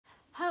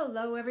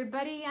Hello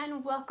everybody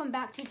and welcome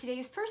back to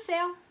today's purse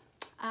sale.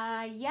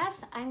 Yes,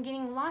 I'm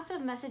getting lots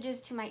of messages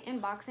to my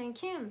inbox saying,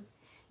 Kim,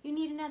 you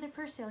need another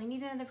purse sale, you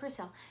need another purse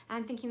sale. And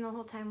I'm thinking the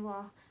whole time,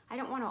 well, I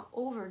don't want to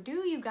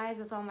overdo you guys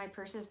with all my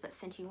purses, but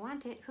since you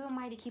want it, who am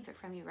I to keep it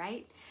from you,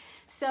 right?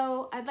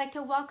 So I'd like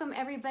to welcome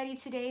everybody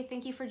today.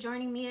 Thank you for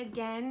joining me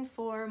again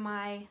for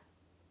my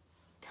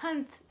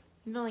 10th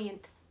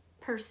millionth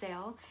purse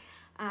sale.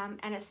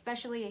 And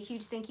especially a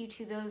huge thank you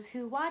to those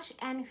who watch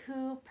and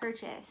who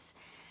purchase.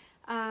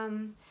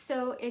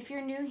 So if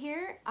you're new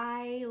here,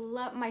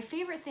 my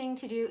favorite thing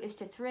to do is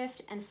to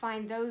thrift and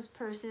find those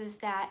purses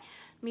that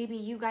maybe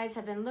you guys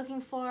have been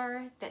looking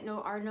for that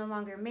are no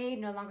longer made,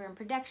 no longer in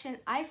production.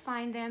 I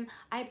find them,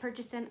 I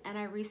purchase them, and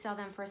I resell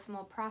them for a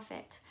small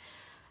profit.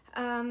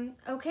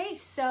 Okay,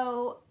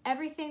 so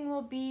everything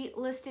will be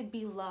listed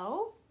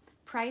below: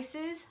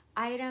 prices,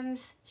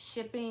 items,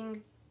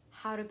 shipping,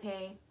 how to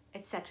pay,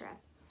 etc.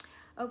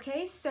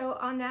 Okay, so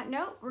on that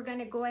note, we're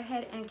gonna go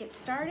ahead and get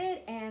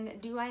started.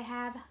 And do I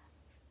have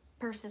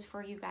purses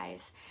for you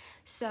guys?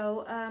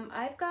 So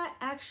I've got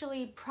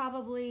actually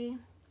probably,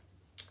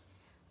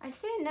 I'd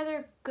say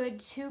another good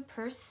 2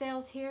 purse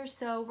sales here.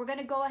 So we're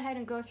gonna go ahead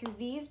and go through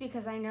these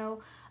because I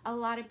know a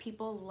lot of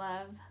people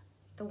love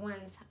the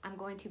ones I'm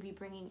going to be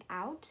bringing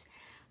out.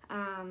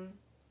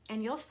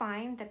 And you'll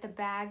find that the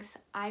bags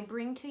I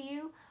bring to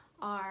you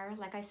are,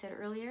 like I said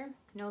earlier,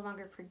 no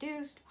longer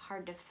produced,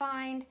 hard to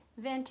find,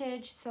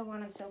 vintage, so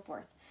on and so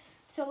forth.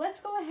 So let's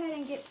go ahead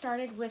and get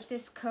started with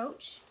this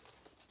Coach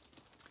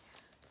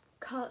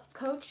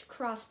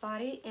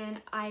crossbody in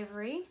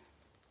ivory.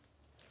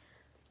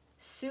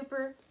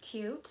 Super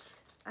cute,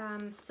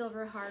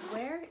 silver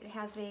hardware. It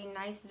has a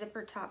nice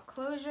zipper top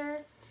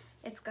closure.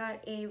 It's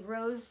got a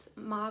rose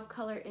mauve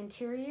color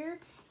interior.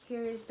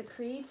 Here is the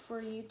creed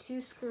for you to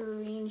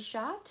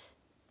screenshot.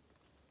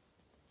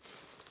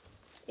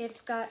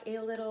 It's got a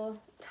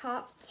little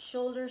top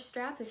shoulder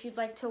strap if you'd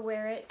like to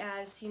wear it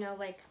as, you know,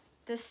 like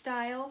this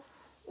style,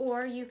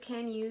 or you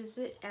can use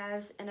it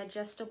as an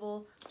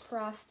adjustable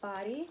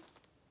crossbody.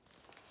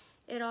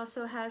 It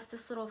also has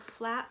this little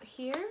flap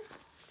here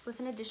with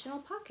an additional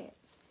pocket.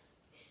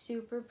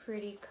 Super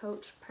pretty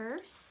Coach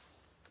purse.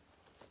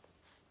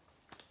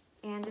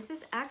 And this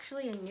is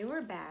actually a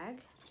newer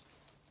bag,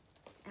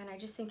 and I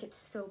just think it's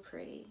so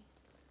pretty.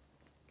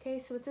 Okay,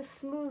 so it's a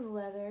smooth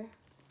leather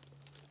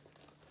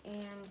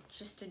and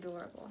just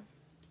adorable.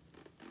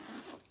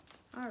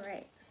 All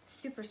right,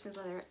 super smooth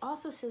leather. It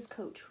also says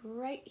Coach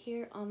right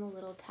here on the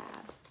little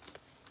tab.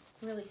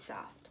 Really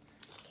soft.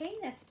 Okay,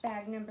 that's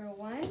bag number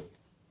 1.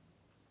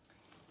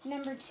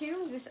 Number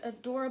 2 is this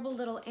adorable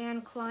little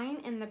Anne Klein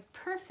in the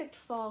perfect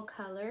fall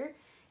color.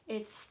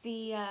 It's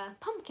the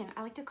pumpkin.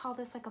 I like to call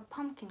this like a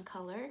pumpkin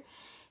color.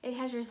 It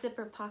has your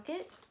zipper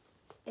pocket.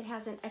 It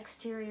has an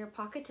exterior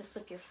pocket to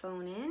slip your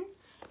phone in.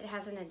 It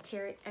has an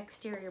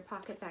exterior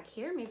pocket back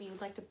here. Maybe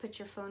you'd like to put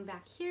your phone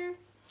back here.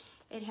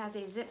 It has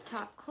a zip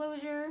top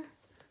closure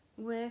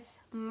with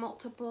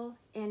multiple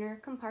inner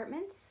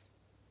compartments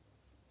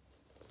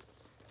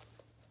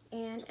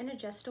and an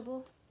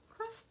adjustable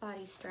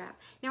crossbody strap.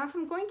 Now, if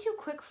I'm going too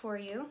quick for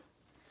you,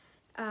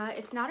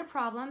 it's not a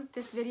problem.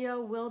 This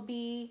video will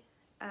be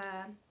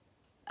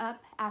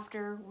up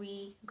after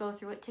we go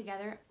through it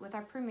together with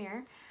our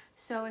premiere.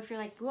 So if you're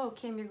like, whoa,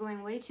 Kim, you're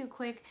going way too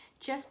quick,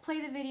 just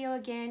play the video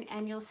again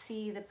and you'll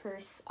see the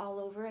purse all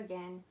over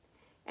again.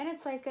 And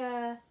it's like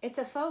it's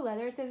a faux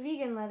leather, it's a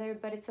vegan leather,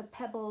 but it's a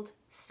pebbled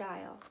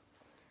style.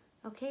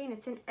 Okay, and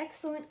it's in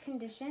excellent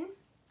condition.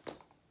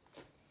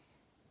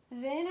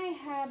 Then I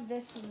have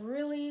this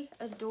really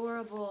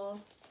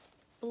adorable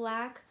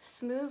black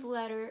smooth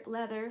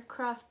leather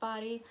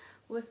crossbody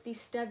with the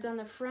studs on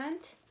the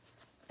front,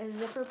 a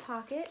zipper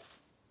pocket.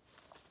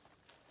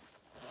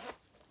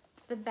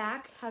 The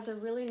back has a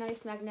really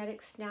nice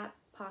magnetic snap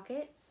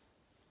pocket.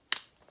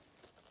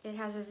 It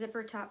has a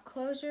zipper top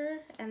closure,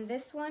 and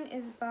this one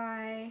is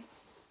by,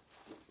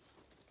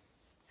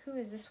 who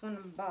is this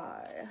one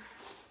by?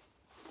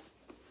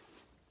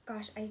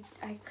 Gosh,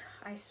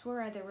 I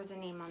swear there was a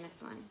name on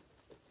this one.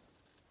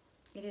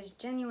 It is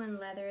genuine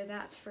leather,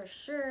 that's for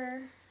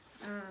sure.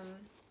 I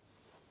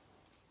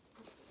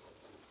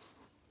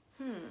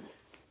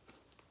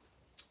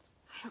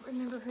don't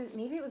remember who,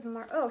 maybe it was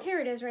oh, here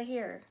it is right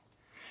here.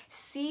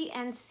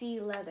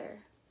 CNC leather.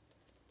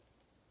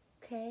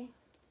 Okay.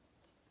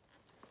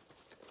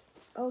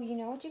 Oh, you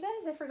know what, you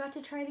guys? I forgot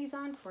to try these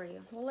on for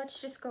you. Well, let's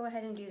just go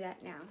ahead and do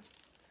that now.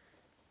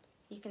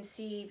 You can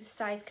see the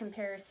size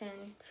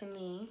comparison to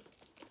me.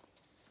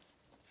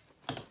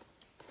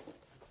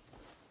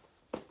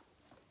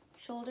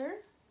 Shoulder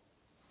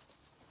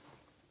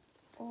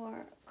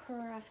or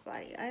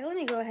crossbody. Let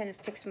me go ahead and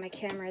fix my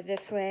camera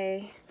this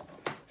way.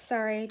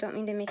 Sorry, don't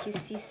mean to make you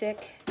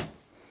seasick.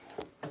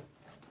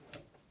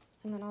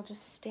 And then I'll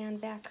just stand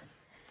back.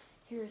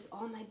 Here's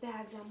all my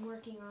bags I'm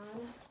working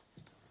on.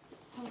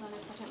 Hold on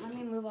a second, let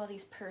me move all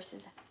these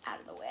purses out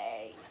of the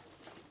way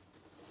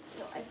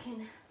so I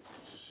can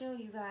show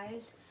you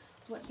guys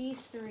what these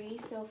 3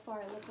 so far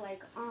look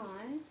like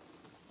on.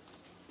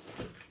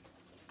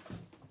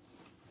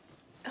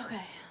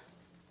 Okay.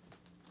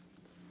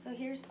 So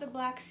here's the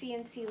black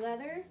CNC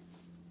leather.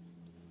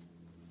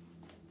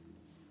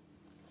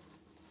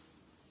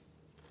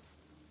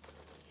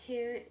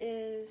 Here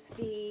is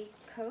the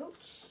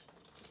coach.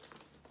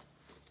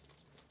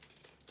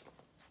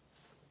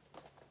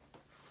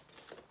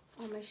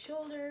 On my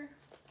shoulder.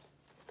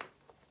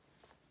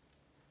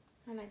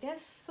 And I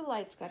guess the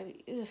light's gotta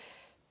be, ugh,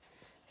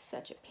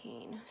 such a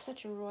pain,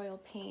 such a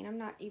royal pain. I'm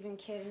not even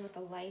kidding with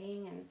the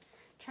lighting and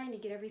trying to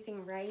get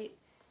everything right.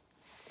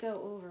 So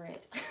over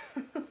it.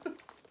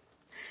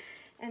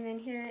 And then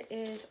here it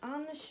is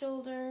on the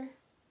shoulder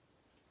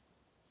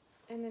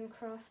and then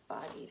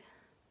cross-bodied.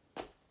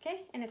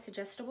 Okay, and it's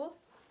adjustable.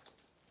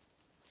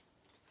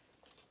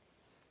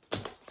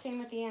 Same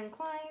with the Anne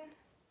Klein.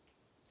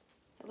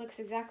 It looks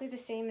exactly the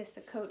same as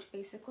the coach,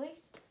 basically.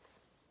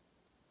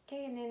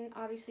 Okay, and then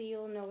obviously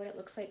you'll know what it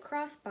looks like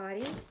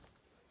cross-body.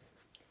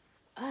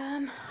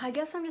 I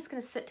guess I'm just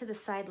gonna sit to the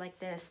side like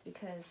this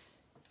because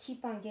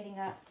keep on getting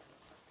up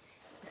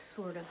is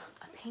sort of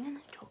a pain in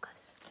the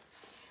tokus.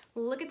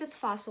 Look at this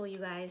fossil, you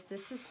guys.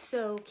 This is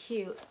so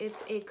cute.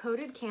 It's a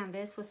coated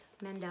canvas with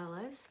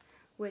mandalas,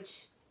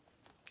 which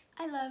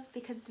I love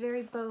because it's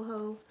very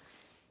boho.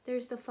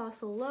 There's the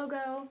fossil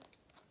logo.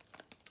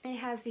 It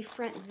has the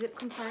front zip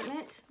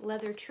compartment,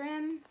 leather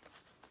trim,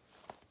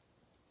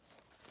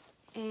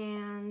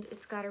 and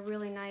it's got a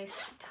really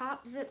nice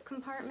top zip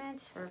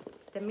compartment, or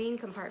the main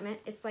compartment.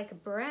 It's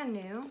like brand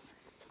new.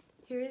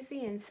 Here is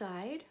the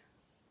inside.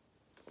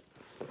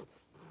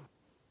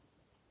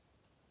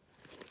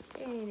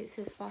 And it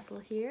says fossil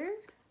here.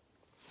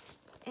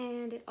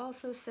 And it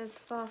also says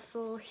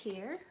fossil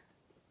here.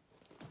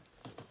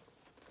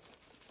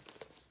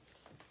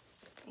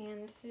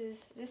 And this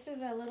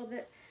is a little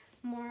bit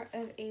more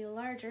of a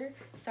larger,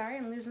 sorry,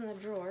 I'm losing the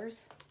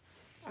drawers.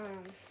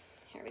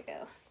 Here we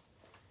go.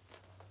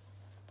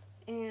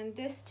 And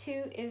this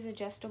too is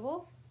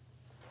adjustable.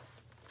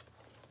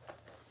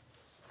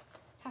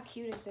 How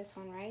cute is this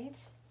one, right?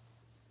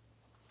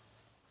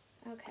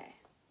 Okay.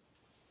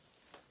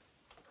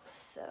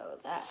 So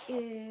that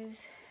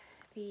is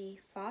the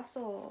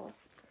fossil.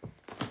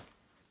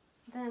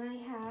 Then I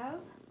have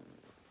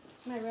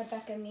my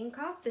Rebecca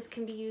Minkoff. This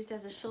can be used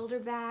as a shoulder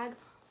bag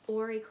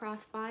or a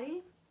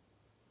crossbody.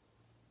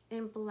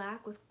 In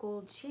black with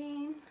gold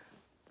chain.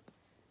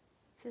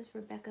 It says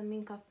Rebecca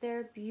Minkoff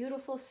there.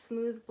 Beautiful,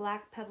 smooth,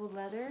 black pebbled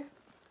leather.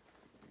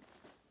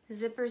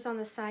 Zippers on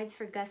the sides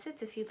for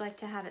gussets if you'd like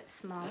to have it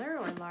smaller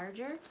or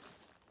larger.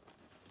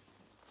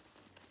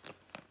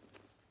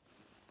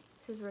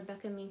 This is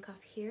Rebecca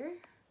Minkoff here.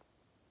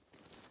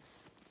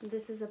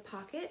 This is a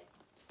pocket.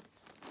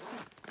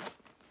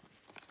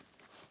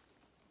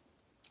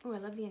 Oh, I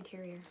love the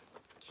interior.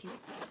 Cute.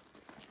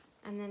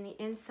 And then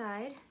the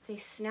inside, it's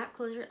a snap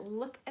closure.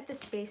 Look at the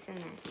space in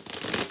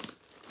this.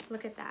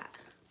 Look at that.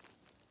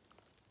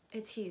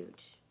 It's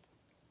huge.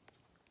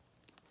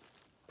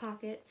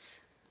 Pockets,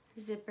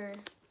 zipper,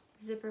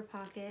 zipper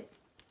pocket.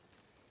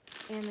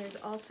 And there's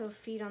also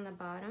feet on the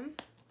bottom.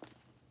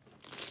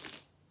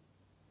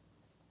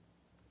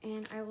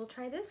 And I will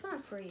try this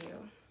on for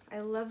you.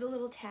 I love the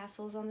little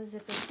tassels on the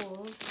zipper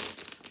pulls.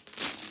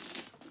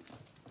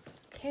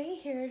 Okay,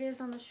 here it is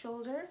on the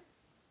shoulder.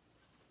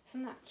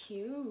 Isn't that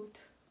cute?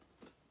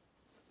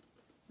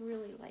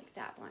 Really like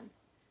that one.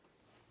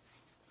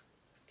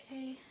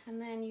 Okay, and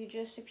then you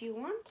just, if you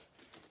want,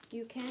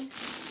 you can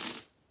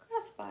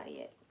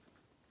crossbody it.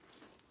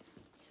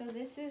 So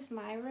this is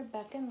my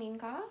Rebecca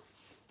Minkoff.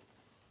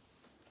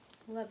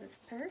 Love this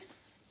purse.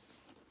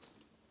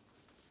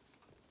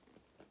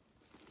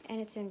 And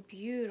it's in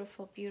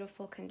beautiful,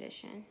 beautiful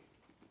condition.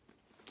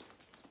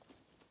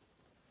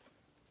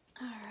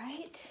 All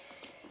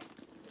right.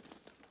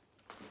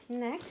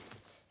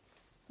 Next,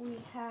 we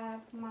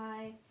have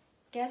my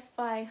Guess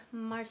by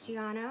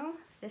Marciano.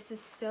 This is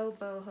so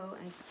boho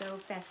and so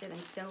festive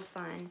and so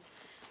fun.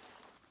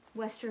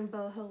 Western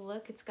boho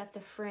look. It's got the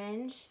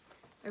fringe.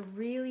 A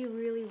really,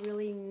 really,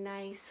 really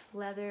nice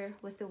leather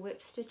with the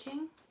whip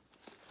stitching.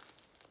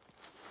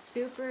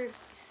 Super,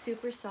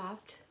 super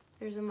soft.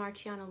 There's a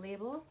Marciano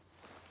label.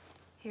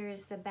 Here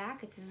is the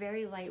back. It's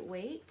very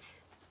lightweight.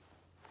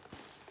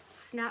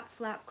 Snap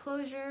flap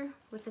closure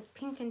with a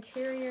pink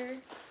interior,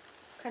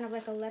 kind of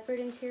like a leopard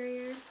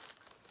interior.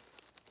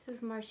 This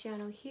is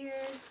Marciano here.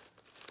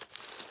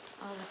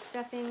 All the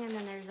stuffing, and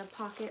then there's a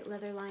pocket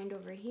leather lined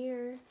over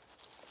here.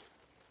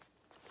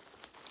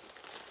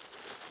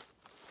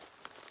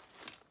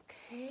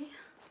 Okay.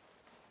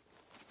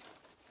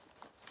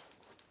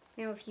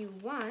 Now if you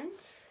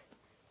want,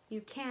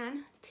 you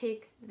can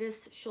take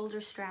this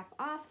shoulder strap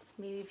off.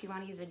 Maybe if you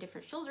want to use a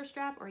different shoulder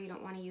strap or you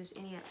don't want to use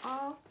any at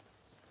all.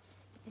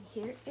 And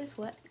here is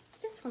what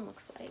this one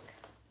looks like.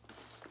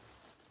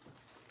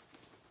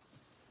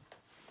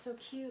 So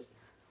cute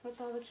with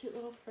all the cute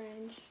little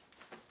fringe.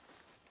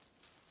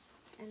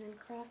 And then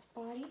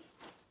crossbody.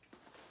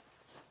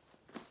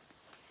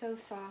 So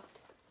soft,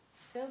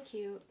 so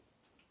cute.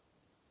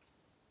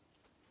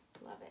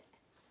 Love it.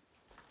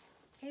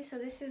 Okay, so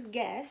this is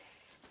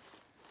Guess.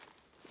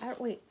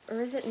 Wait,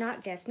 or is it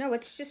not Guess? No,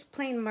 it's just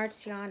plain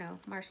Marciano.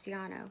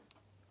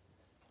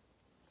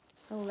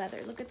 The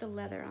leather, look at the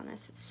leather on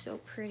this. It's so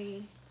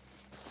pretty.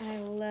 And I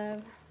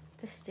love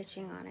the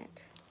stitching on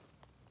it.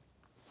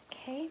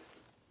 Okay.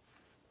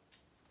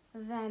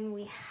 Then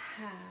we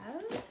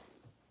have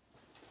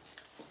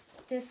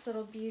this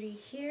little beauty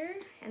here,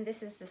 and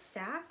this is the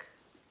sack.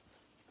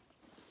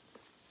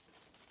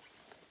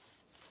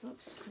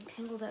 Oops, I'm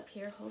tangled up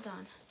here, hold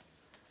on.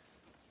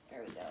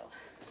 There we go.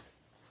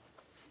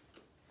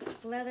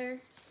 Leather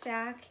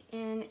sack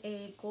in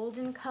a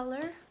golden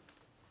color.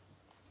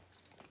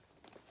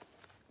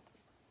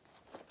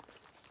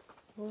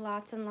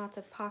 Lots and lots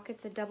of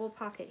pockets, a double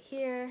pocket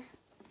here.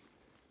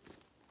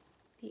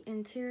 The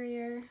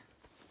interior.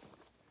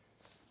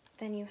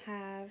 Then you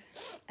have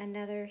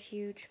another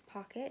huge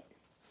pocket,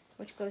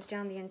 which goes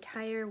down the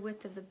entire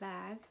width of the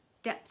bag,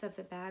 depth of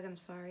the bag, I'm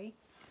sorry.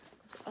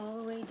 Goes all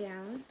the way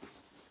down.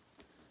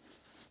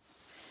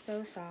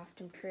 So soft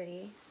and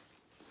pretty.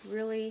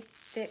 Really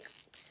thick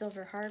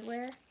silver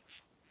hardware.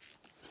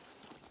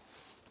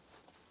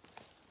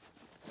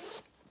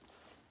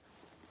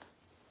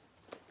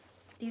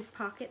 These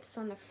pockets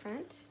on the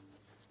front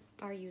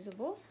are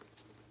usable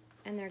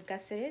and they're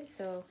gusseted,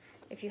 so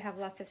if you have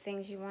lots of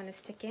things you want to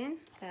stick in,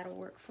 that'll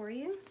work for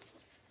you.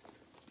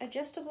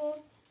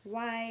 Adjustable,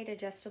 wide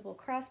adjustable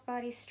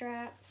crossbody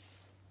strap,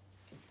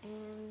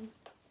 and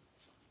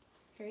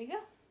here you go.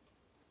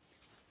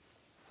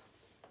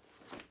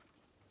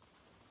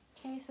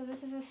 Okay, so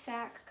this is a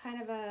sack,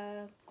 kind of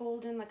a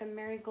golden, like a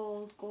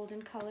marigold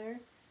golden color.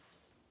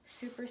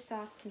 Super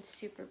soft and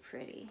super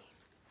pretty.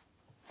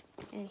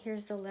 And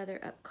here's the leather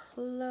up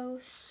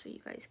close so you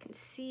guys can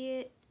see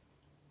it.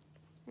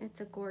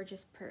 It's a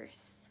gorgeous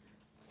purse.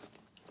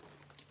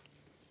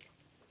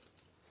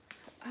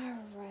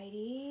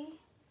 Alrighty.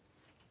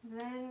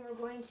 Then we're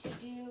going to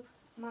do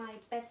my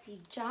Betsey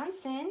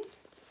Johnson.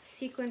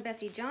 Sequin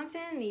Betsey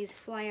Johnson. These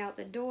fly out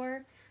the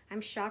door.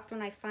 I'm shocked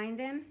when I find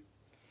them.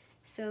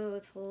 So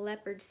it's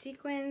leopard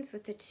sequins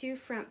with the 2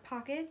 front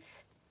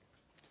pockets.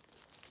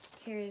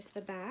 Here's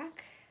the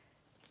back.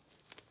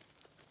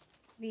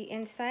 The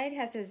inside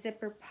has a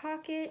zipper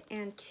pocket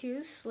and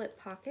 2 slip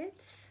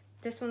pockets.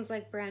 This one's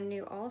like brand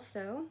new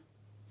also.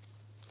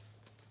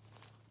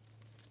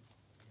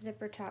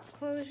 Zipper top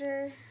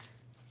closure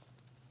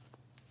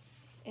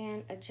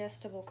and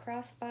adjustable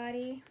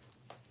crossbody.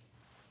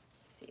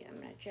 See,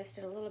 I'm gonna adjust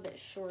it a little bit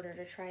shorter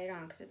to try it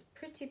on because it's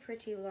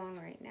pretty long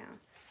right now.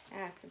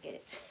 Ah, forget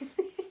it.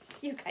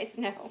 You guys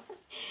know.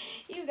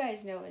 You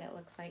guys know what it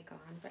looks like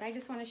on, but I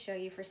just want to show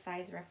you for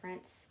size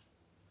reference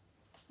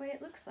what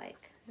it looks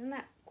like. Isn't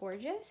that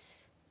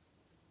gorgeous?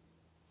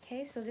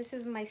 Okay, so this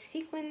is my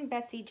sequin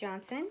Betsey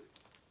Johnson.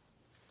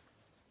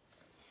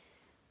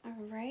 All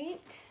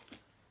right.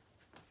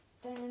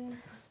 Then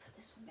let's put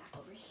this one back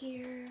over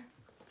here.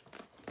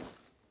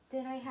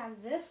 Then I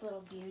have this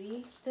little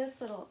beauty.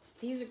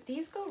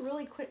 These go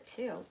really quick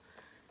too.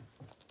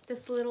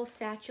 This little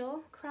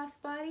satchel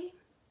crossbody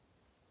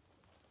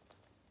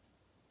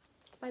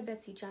by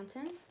Betsey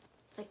Johnson.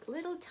 It's like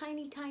little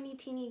tiny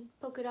teeny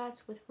polka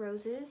dots with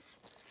roses.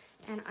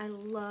 And I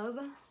love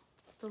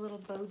the little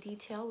bow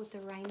detail with the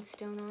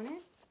rhinestone on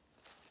it.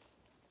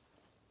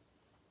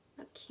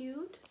 Not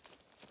cute?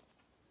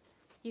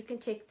 You can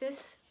take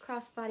this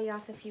crossbody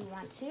off if you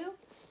want to,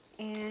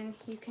 and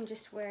you can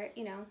just wear it,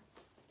 you know,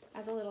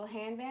 as a little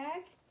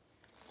handbag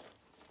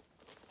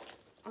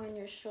on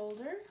your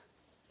shoulder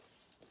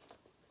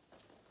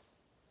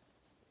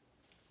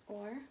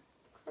or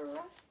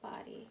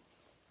crossbody.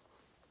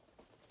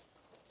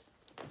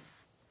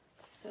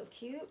 So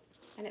cute.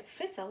 And it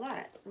fits a lot,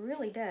 it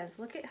really does.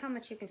 Look at how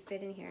much you can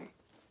fit in here.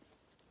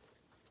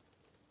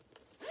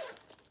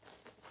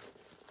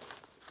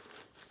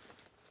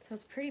 So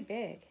it's pretty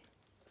big.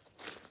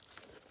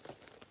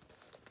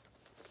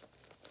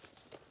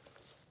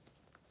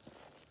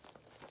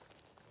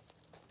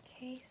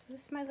 Okay, so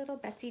this is my little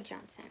Betsey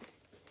Johnson.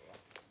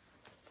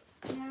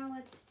 Now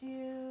let's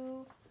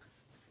do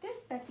this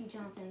Betsey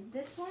Johnson.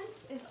 This one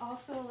is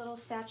also a little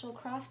satchel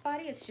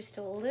crossbody. It's just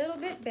a little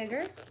bit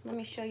bigger. Let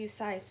me show you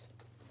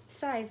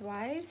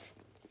size-wise.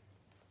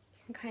 You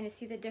can kind of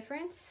see the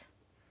difference.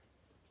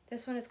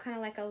 This one is kind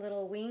of like a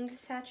little winged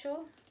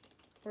satchel,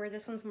 where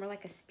this one's more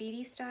like a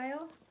speedy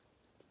style.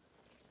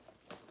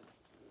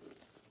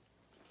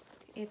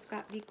 It's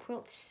got the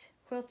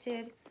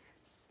quilted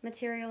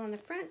material on the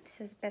front. It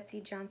says Betsey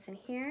Johnson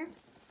here.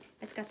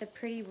 It's got the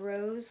pretty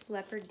rose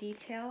leopard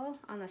detail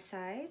on the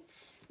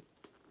sides.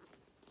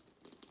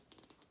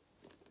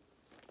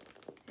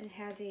 It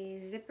has a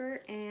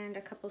zipper and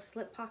a couple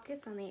slip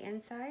pockets on the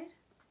inside.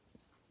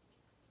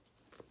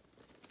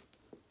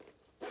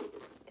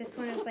 This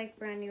one is like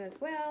brand new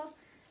as well,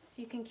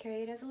 so you can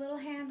carry it as a little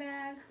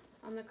handbag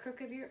on the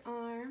crook of your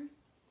arm.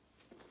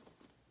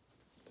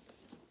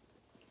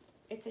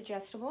 It's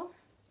adjustable,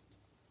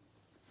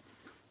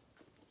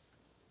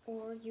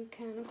 or you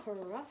can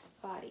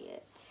crossbody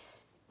it.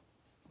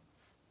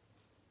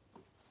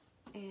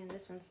 And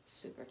this one's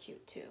super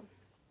cute too.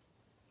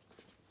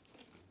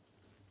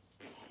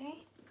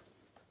 Okay.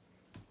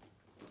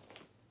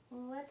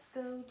 let's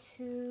go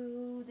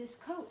to this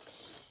Coach.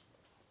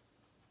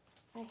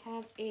 I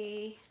have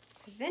a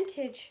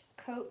vintage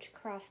Coach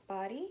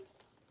crossbody.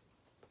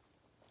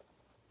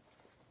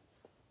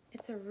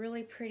 It's a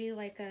really pretty,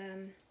 like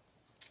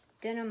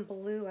denim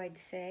blue, I'd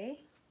say,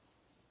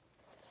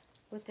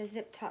 with a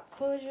zip top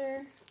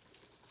closure.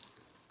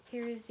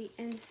 Here is the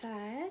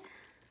inside.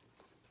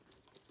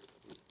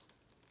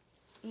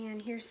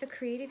 And here's the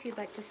creed if you'd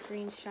like to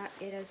screenshot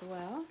it as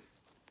well.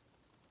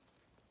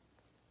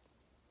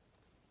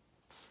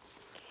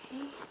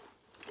 Okay.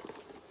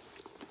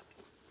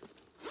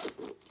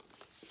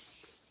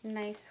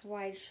 Nice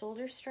wide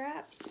shoulder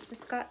strap.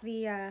 It's got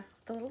the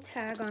little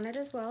tag on it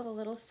as well, the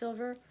little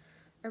silver,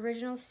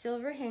 original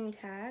silver hang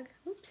tag.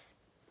 Oops.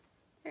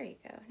 There you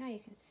go. Now you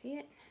can see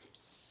it.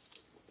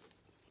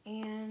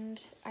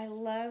 And I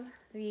love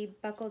the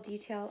buckle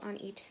detail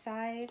on each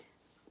side.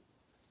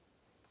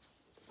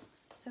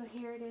 So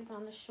here it is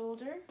on the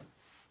shoulder,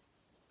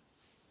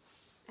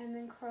 and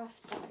then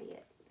crossbody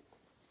it.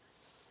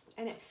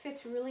 And it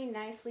fits really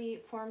nicely,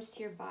 it forms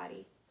to your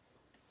body.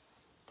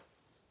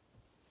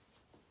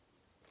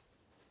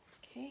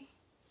 Okay.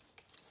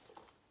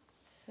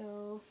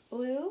 So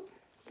blue,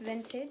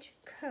 vintage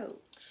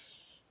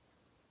Coach.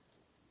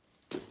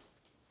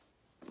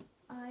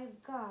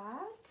 I've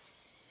got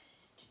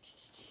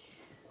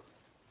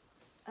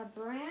a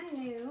brand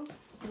new,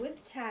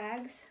 with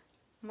tags,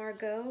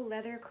 Margot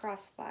leather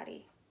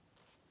crossbody.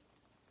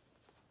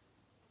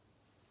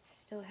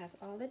 Still has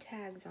all the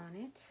tags on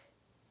it.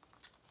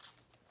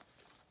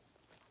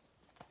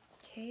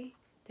 Okay,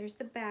 there's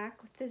the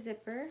back with the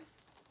zipper.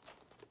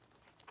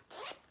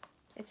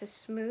 It's a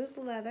smooth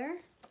leather.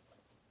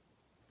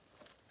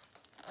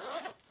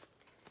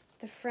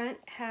 The front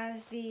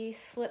has the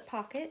slip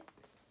pocket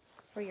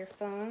for your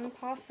phone,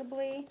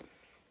 possibly.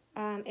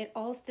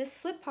 This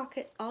slip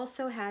pocket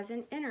also has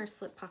an inner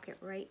slip pocket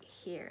right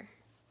here.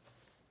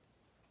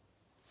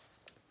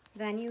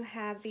 Then you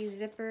have the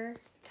zipper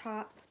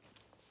top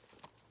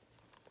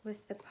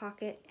with the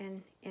pocket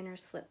and inner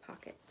slip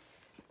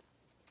pockets.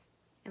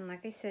 And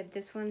like I said,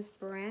 this one's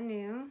brand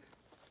new.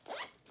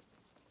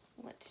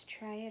 Let's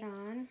try it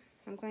on.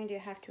 I'm going to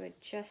have to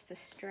adjust the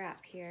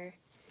strap here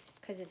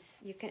because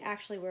you can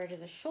actually wear it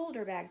as a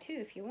shoulder bag too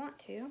if you want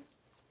to.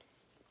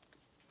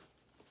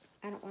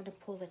 I don't want to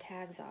pull the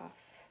tags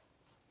off.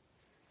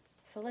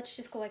 So let's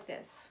just go like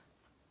this.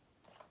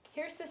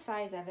 Here's the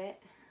size of it.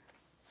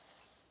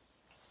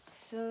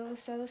 So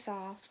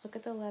soft. Look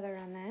at the leather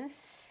on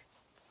this.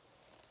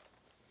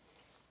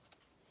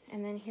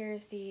 And then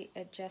here's the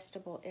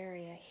adjustable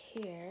area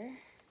here.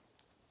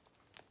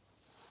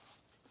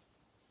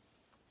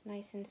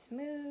 Nice and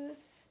smooth.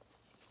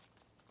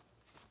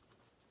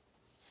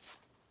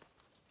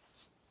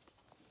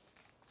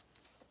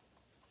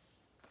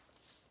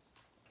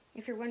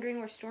 If you're wondering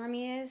where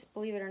Stormy is,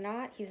 believe it or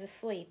not, he's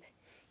asleep.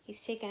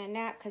 He's taking a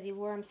nap because he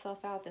wore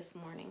himself out this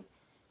morning,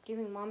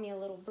 giving Mommy a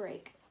little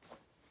break.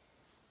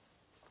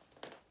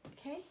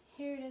 Okay,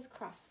 here it is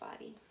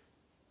crossbody.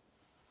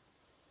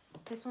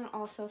 This one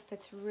also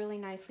fits really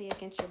nicely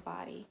against your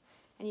body.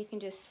 And you can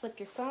just slip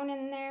your phone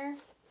in there,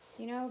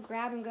 you know,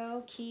 grab and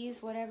go,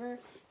 keys, whatever.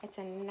 It's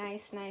a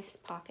nice, nice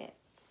pocket.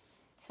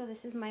 So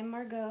this is my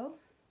Margot.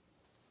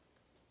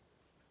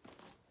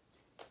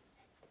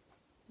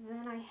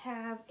 Then I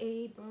have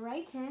a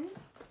Brighton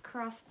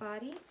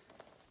crossbody.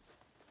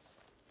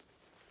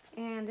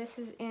 And this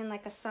is in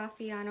like a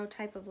Saffiano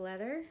type of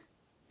leather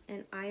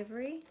and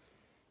ivory.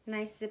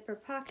 Nice zipper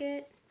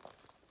pocket.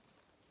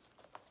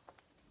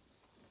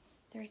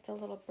 There's the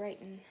little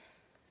Brighton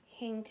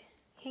hang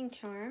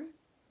charm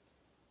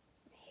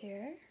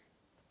here.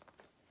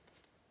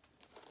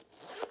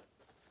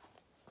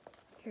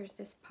 Here's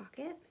this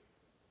pocket.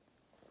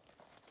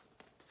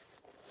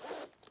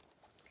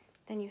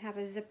 Then you have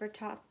a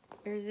top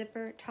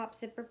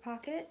zipper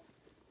pocket.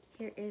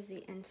 Here is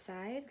the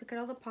inside. Look at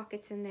all the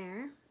pockets in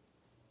there.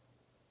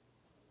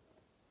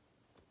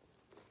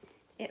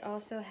 It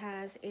also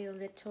has a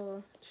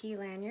little key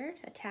lanyard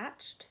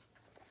attached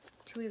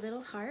to a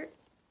little heart,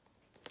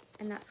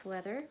 and that's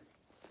leather.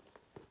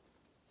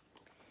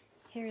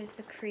 Here is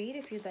the creed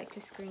if you'd like to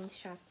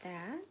screenshot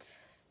that.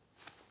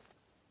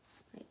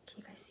 Wait,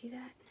 can you guys see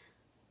that?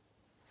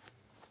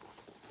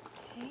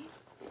 Okay.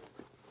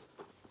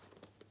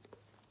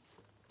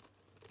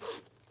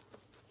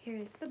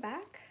 Here's the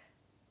back.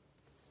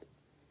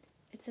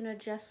 It's an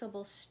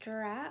adjustable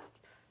strap.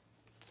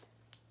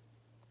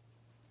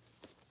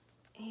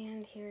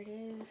 And here it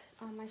is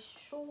on my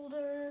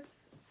shoulder.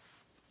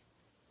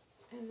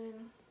 And then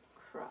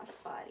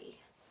crossbody.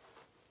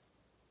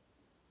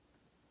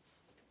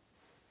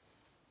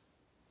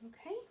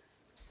 Okay,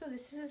 so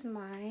this is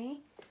my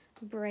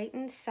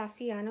Brighton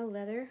Saffiano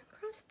leather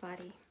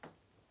crossbody.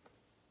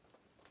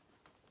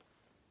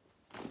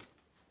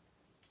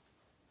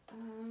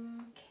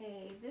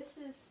 Okay, this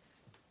is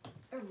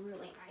a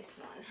really nice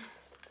one.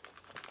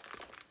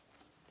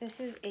 This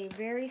is a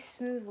very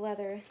smooth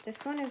leather.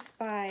 This one is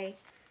by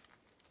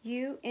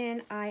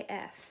UNIF.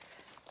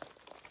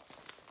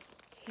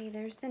 Okay,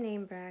 there's the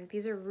name brand.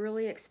 These are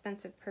really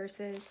expensive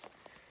purses.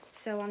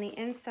 So on the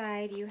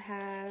inside you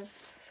have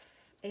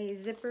a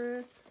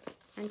zipper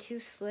and 2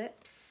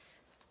 slips.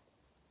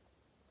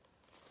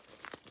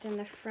 Then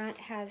the front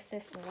has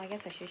this, well, I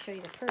guess I should show you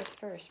the purse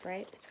first,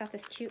 right? It's got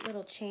this cute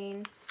little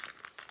chain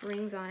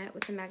rings on it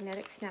with a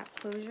magnetic snap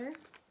closure.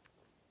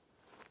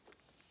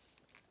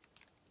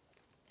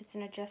 It's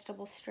an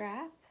adjustable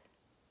strap.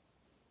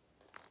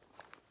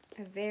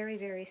 A very,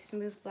 very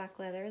smooth black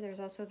leather. There's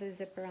also the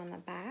zipper on the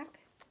back.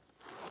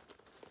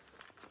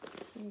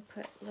 You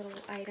can put little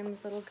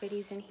items, little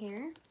goodies in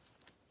here.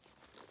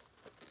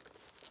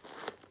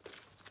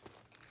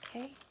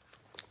 Okay.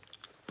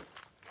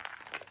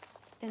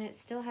 Then it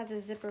still has a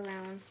zip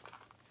around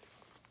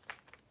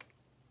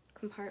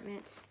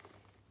compartment.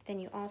 Then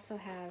you also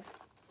have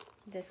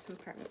this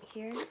compartment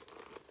here.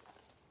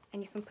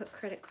 And you can put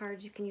credit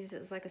cards. You can use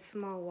it as like a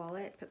small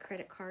wallet. Put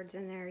credit cards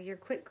in there. Your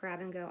quick grab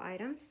and go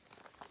items.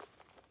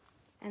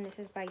 And this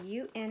is by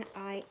UNIF.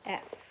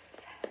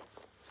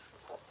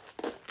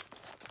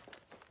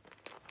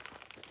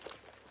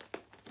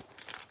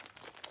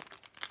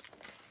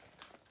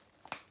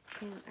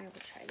 And I will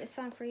try this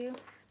on for you.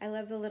 I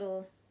love the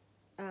little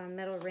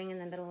metal ring in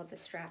the middle of the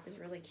strap. Is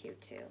really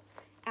cute too.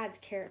 Adds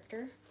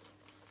character.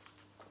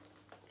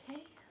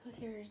 Okay, so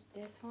here's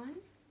this one.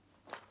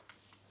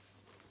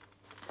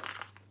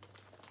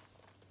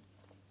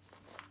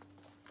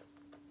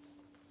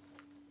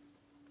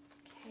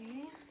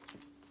 Okay.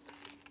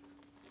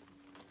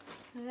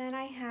 And then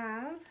I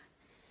have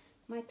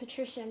my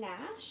Patricia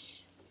Nash.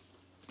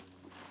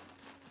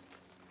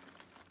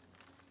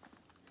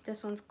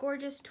 This one's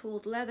gorgeous,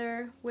 tooled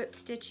leather, whip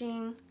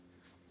stitching.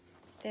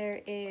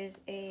 There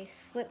is a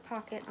slip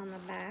pocket on the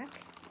back.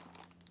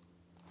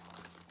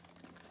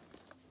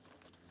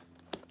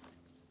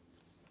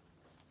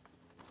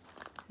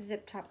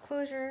 Zip top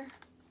closure,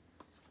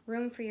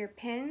 room for your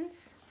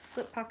pins,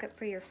 slip pocket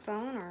for your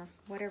phone or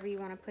whatever you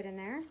want to put in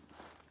there.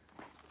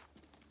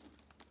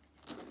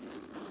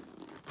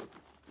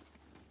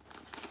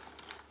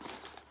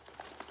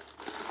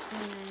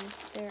 And then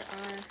there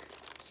are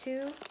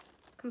 2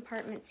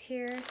 compartments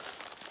here,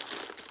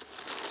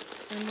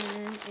 and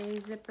then a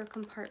zipper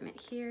compartment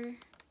here.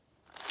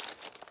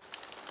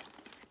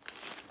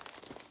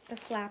 The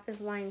flap is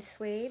lined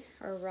suede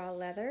or raw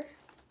leather.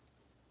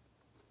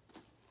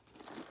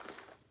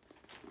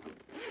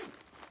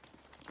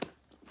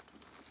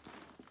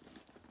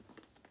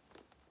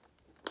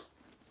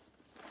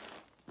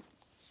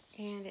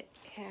 And it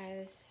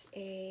has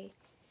a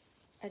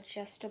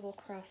adjustable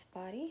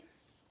crossbody.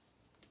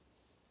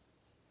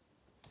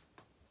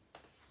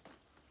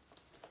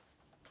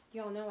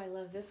 Y'all know I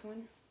love this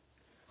one.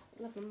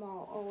 Love them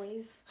all,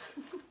 always.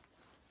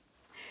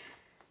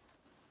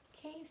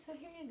 Okay, so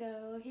here you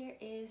go. Here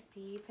is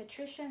the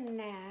Patricia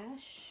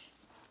Nash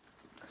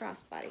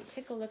crossbody.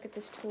 Take a look at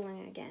this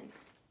tooling again.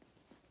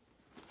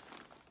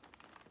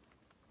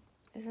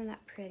 Isn't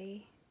that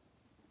pretty?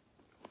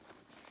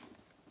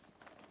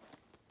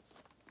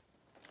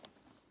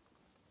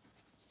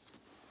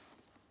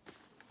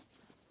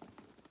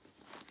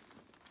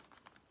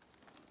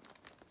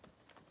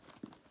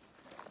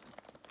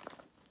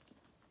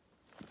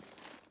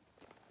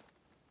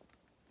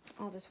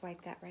 I'll just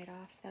wipe that right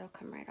off. That'll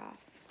come right off.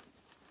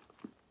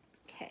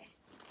 Okay.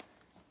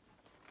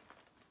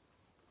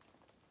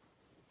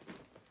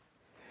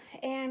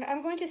 And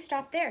I'm going to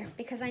stop there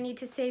because I need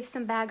to save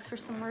some bags for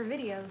some more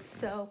videos.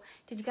 So,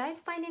 did you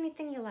guys find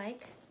anything you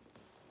like?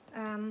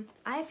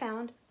 I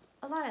found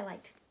a lot I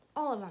liked.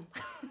 All of them.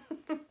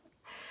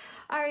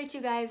 All right,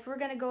 you guys, we're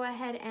going to go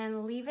ahead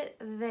and leave it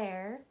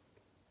there.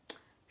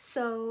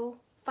 So,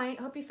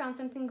 hope you found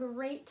something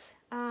great.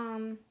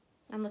 I'm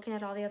looking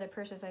at all the other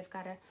purses I've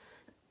got to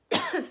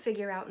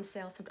figure out and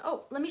sell some.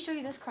 Oh, let me show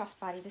you this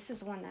crossbody. This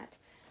is one that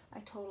I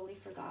totally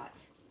forgot.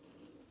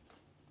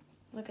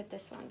 Look at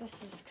this one. This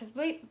is, because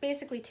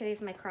basically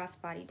today's my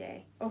crossbody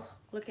day. Oh,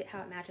 look at how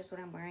it matches what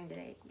I'm wearing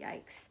today.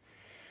 Yikes.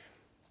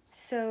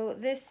 So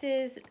this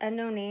is a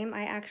no name.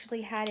 I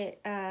actually had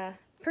it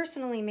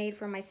personally made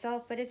for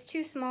myself, but it's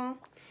too small.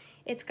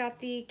 It's got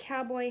the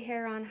cowboy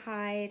hair on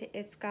hide.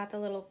 It's got the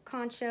little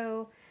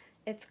concho.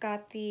 It's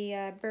got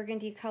the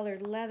burgundy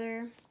colored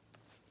leather.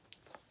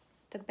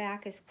 The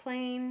back is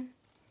plain.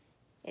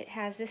 It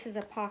has, this is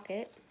a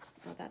pocket.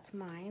 Oh, that's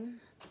mine.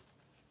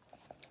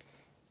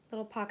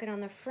 Little pocket on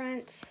the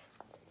front.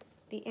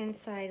 The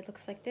inside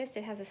looks like this.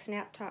 It has a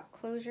snap top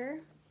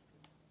closure.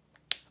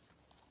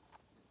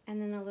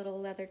 And then the little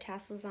leather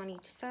tassels on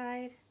each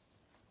side.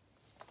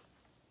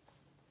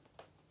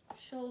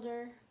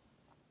 Shoulder.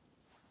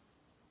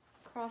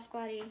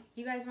 Crossbody.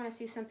 You guys want to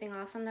see something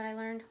awesome that I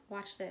learned?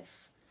 Watch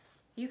this.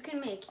 You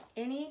can make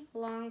any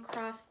long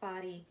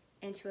crossbody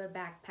into a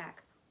backpack.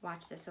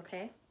 Watch this,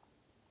 okay?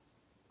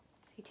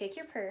 So you take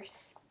your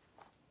purse,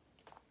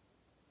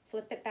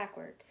 flip it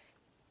backwards,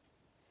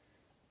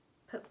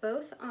 put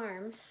both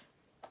arms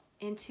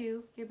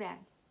into your bag.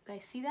 You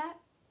guys see that?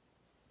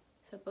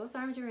 So both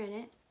arms are in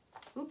it.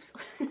 Oops,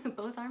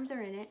 both arms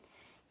are in it.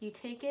 You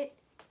take it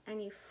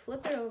and you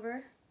flip it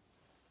over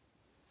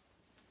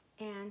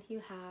and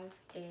you have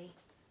a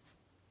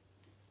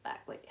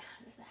back. Wait,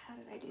 how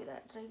did I do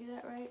that? Did I do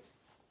that right?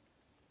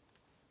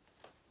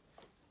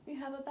 You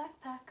have a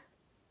backpack.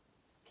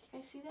 Can you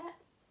guys see that?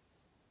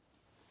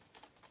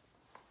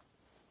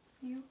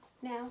 You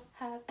now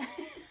have,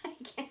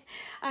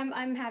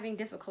 I'm having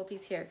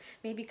difficulties here.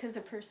 Maybe because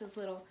the purse is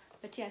little,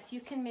 but yes, you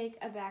can make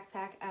a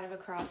backpack out of a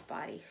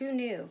crossbody. Who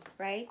knew,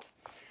 right?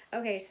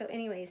 Okay, so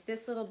anyways,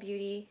 this little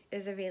beauty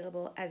is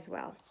available as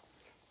well.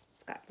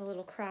 It's got the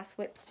little cross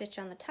whip stitch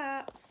on the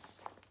top.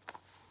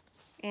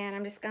 And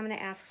I'm gonna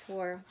ask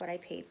for what I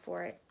paid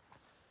for it.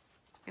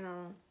 And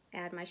I'll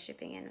add my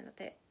shipping in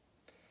with it.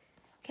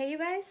 Okay, you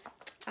guys?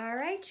 All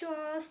right, you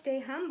all. Stay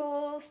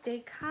humble, stay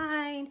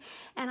kind,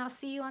 and I'll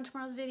see you on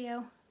tomorrow's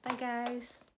video. Bye, guys.